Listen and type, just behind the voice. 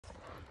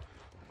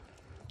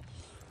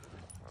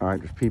All right,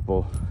 there's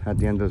people at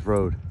the end of this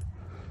road.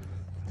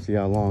 See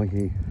how long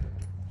he...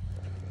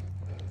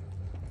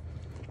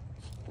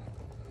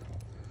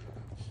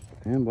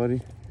 Damn,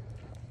 buddy.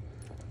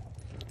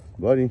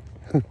 Buddy.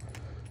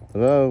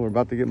 Hello, we're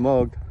about to get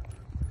mugged.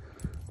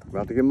 We're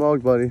about to get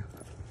mugged, buddy.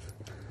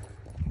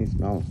 He's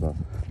smelling stuff.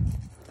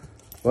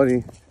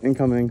 Buddy,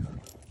 incoming.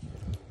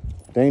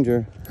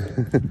 Danger.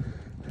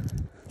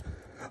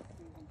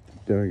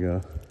 There we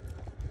go.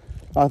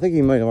 I think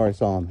he might have already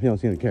saw him. He don't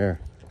seem to care.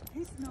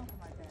 He smelled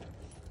my bed.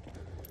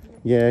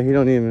 Yeah, he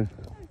don't even...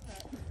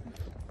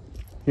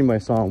 He might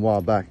have saw him a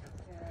while back.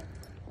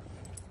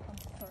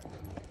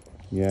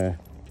 Yeah.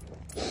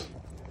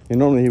 And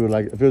normally he would,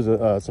 like, if it was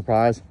a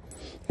surprise,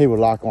 he would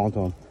lock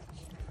onto him.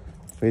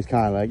 So he's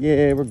kind of like,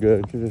 yeah, we're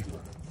good.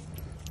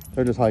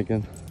 They're just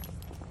hiking.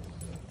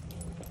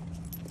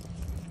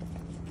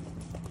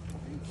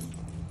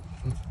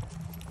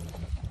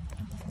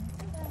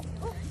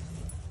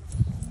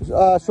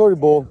 Shorty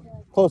Bull,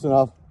 close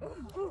enough.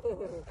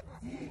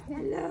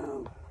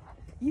 Hello.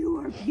 You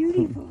are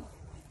beautiful.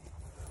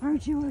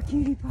 Aren't you a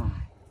cutie pie?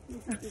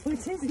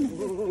 What's his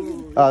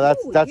name? Oh,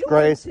 that's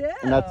Grace,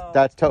 and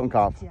that's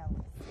Totenkopf.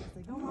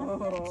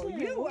 Oh,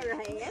 you are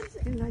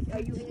handsome.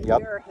 Yep.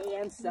 You're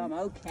handsome.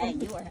 Okay,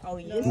 you are. Oh,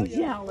 you're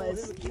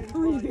Jealous.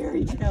 I'm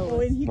very jealous. Oh,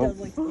 and he does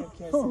like to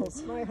give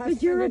kisses.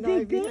 But you're a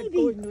big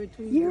baby.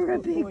 You're a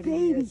big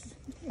baby.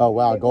 Oh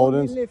wow,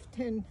 Goldens. Lived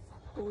 10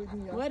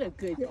 golden years. What a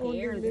good They only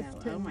pair, lived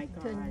though. 10 Oh my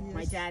God. 10 My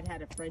years. dad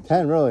had a Frenchie.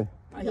 10, really?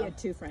 Oh, he had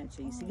two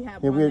Frenchies. He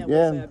had Yeah, one that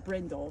was a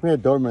brindle. We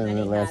had Doberman and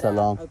that he last had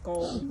that long. A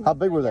golden, How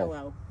big were they?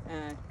 Yellow,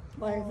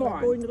 Like a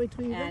fawn. golden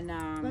retriever. And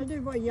Well, they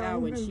were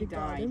young when when she we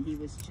got died, him. he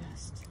was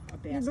just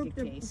a He basket looked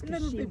a case little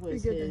because she bit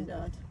was bigger his. than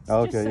that.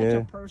 Okay, just such yeah.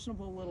 a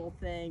personable little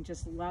thing,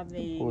 just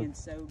loving Boy. and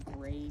so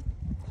great.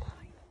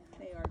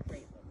 They are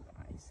great little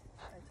guys.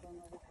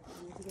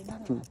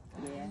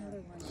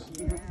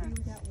 Yeah.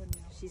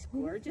 She's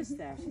gorgeous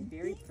though. She's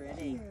very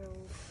pretty.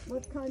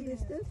 What kind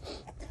is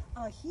this?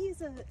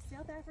 He's a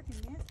South African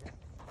Mastiff.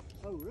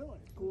 Oh really?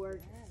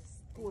 Gorgeous.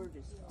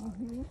 Gorgeous dog.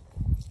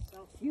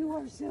 You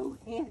are so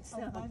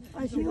handsome.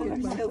 I should You get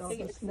are so myself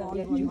a small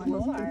Yes, one. you My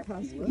husband are.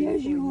 passed away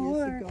Yes, 4 you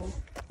years are. ago.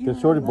 Good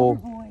Shorty Bull.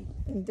 Boy.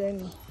 And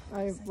then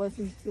I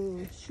wasn't so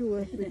sure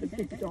with the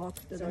big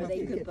dogs that So I are have they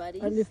to good get.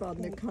 buddies? I live out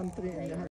in the country and I have